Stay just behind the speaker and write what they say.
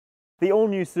The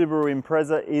all-new Subaru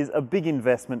Impreza is a big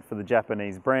investment for the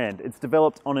Japanese brand. It's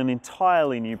developed on an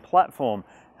entirely new platform,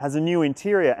 has a new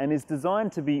interior, and is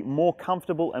designed to be more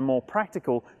comfortable and more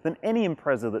practical than any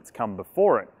Impreza that's come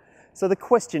before it. So the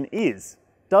question is,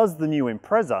 does the new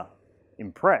Impreza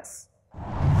impress?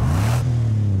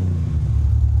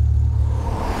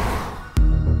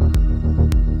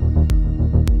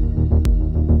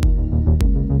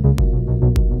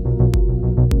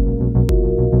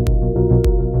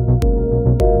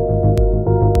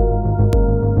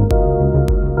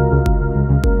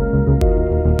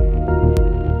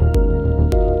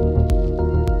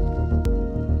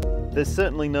 There's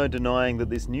certainly no denying that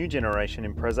this new generation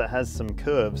Impreza has some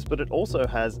curves, but it also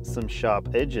has some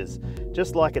sharp edges.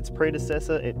 Just like its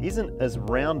predecessor, it isn't as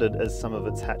rounded as some of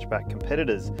its hatchback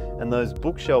competitors, and those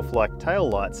bookshelf-like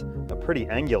taillights are pretty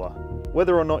angular.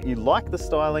 Whether or not you like the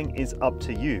styling is up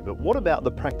to you, but what about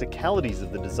the practicalities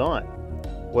of the design?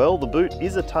 Well, the boot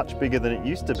is a touch bigger than it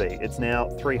used to be. It's now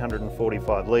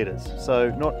 345 litres,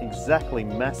 so not exactly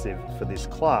massive for this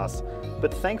class,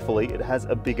 but thankfully it has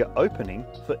a bigger opening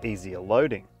for easier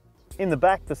loading. In the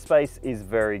back, the space is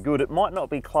very good. It might not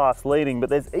be class leading, but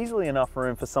there's easily enough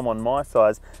room for someone my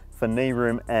size for knee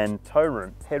room and toe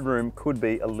room. Headroom could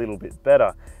be a little bit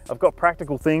better. I've got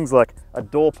practical things like a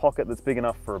door pocket that's big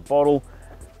enough for a bottle,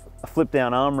 a flip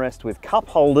down armrest with cup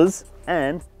holders,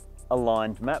 and a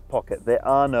lined map pocket. There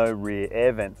are no rear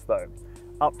air vents though.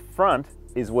 Up front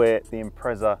is where the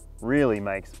Impreza really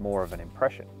makes more of an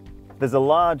impression. There's a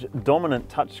large dominant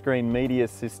touchscreen media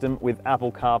system with Apple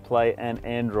CarPlay and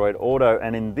Android Auto,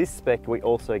 and in this spec we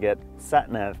also get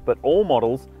sat-nav, but all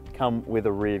models come with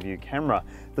a rear view camera.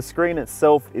 The screen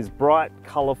itself is bright,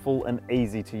 colourful and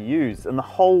easy to use, and the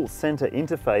whole centre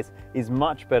interface is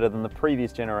much better than the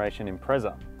previous generation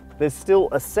Impreza. There's still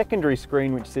a secondary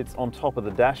screen which sits on top of the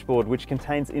dashboard, which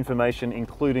contains information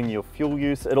including your fuel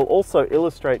use. It'll also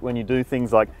illustrate when you do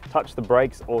things like touch the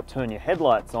brakes or turn your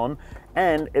headlights on,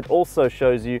 and it also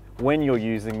shows you when you're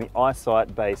using the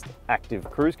eyesight-based active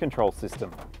cruise control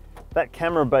system. That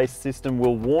camera-based system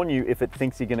will warn you if it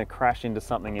thinks you're going to crash into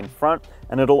something in front,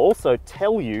 and it'll also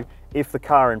tell you if the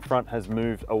car in front has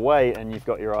moved away and you've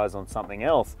got your eyes on something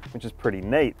else, which is pretty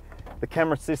neat. The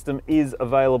camera system is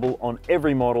available on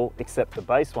every model except the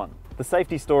base one. The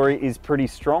safety story is pretty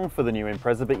strong for the new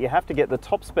Impreza, but you have to get the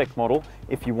top spec model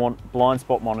if you want blind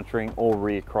spot monitoring or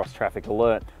rear cross traffic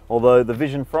alert, although the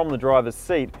vision from the driver's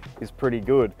seat is pretty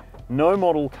good. No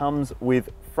model comes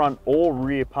with front or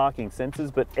rear parking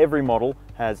sensors, but every model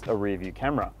has a rear view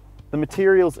camera. The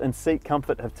materials and seat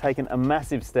comfort have taken a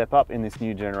massive step up in this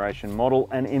new generation model,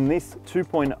 and in this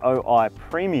 2.0i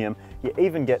Premium, you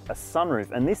even get a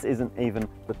sunroof, and this isn't even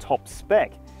the top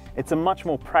spec. It's a much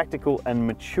more practical and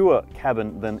mature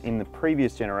cabin than in the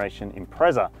previous generation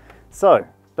Impreza. So,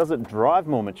 does it drive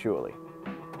more maturely?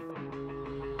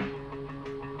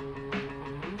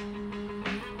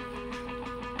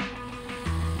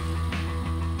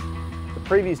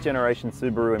 The previous generation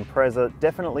Subaru Impreza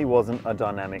definitely wasn't a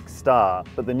dynamic star,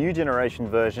 but the new generation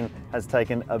version has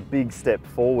taken a big step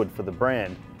forward for the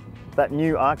brand. That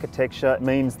new architecture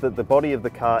means that the body of the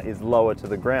car is lower to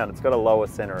the ground. It's got a lower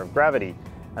center of gravity,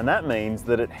 and that means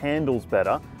that it handles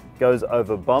better, goes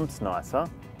over bumps nicer,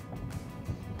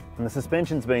 and the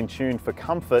suspension's been tuned for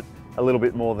comfort a little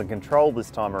bit more than control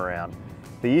this time around.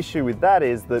 The issue with that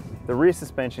is that the rear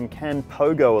suspension can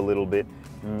pogo a little bit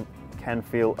and can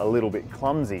feel a little bit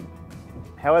clumsy.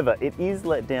 However, it is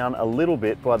let down a little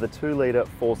bit by the 2-litre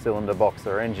 4-cylinder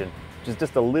boxer engine, which is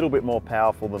just a little bit more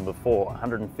powerful than before,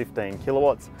 115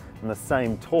 kilowatts, and the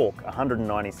same torque,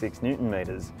 196 Newton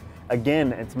meters.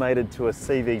 Again, it's mated to a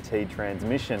CVT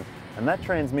transmission, and that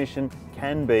transmission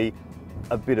can be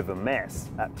a bit of a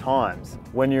mess at times.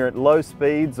 When you're at low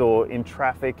speeds or in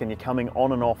traffic and you're coming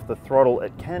on and off the throttle,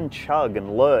 it can chug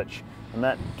and lurch, and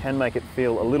that can make it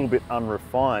feel a little bit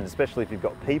unrefined, especially if you've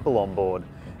got people on board.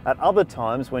 At other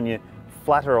times, when you're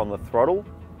flatter on the throttle,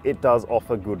 it does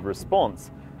offer good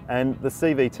response. And the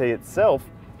CVT itself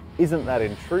isn't that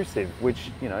intrusive,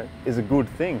 which, is a good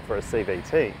thing for a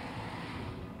CVT.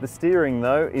 The steering,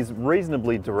 though, is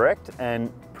reasonably direct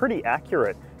and pretty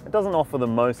accurate. It doesn't offer the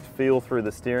most feel through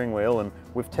the steering wheel, and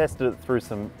we've tested it through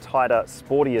some tighter,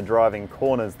 sportier driving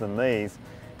corners than these,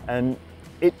 and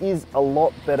it is a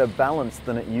lot better balanced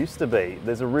than it used to be.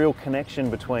 There's a real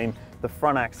connection between the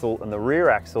front axle and the rear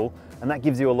axle, and that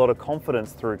gives you a lot of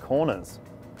confidence through corners.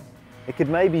 It could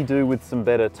maybe do with some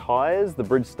better tyres. The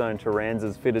Bridgestone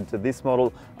Turanzas fitted to this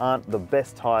model aren't the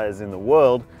best tyres in the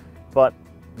world, but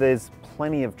there's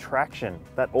plenty of traction.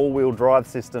 That all-wheel drive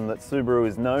system that Subaru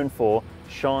is known for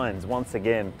shines once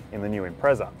again in the new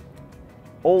Impreza.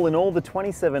 All in all, the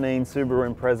 2017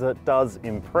 Subaru Impreza does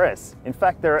impress. In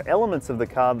fact, there are elements of the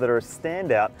car that are a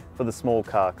standout for the small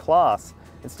car class.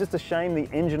 It's just a shame the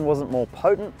engine wasn't more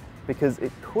potent, because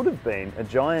it could have been a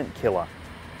giant killer.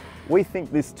 We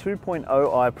think this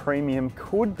 2.0i Premium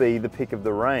could be the pick of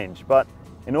the range, but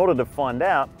in order to find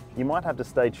out, you might have to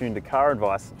stay tuned to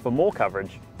CarAdvice for more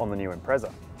coverage on the new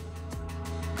Impreza.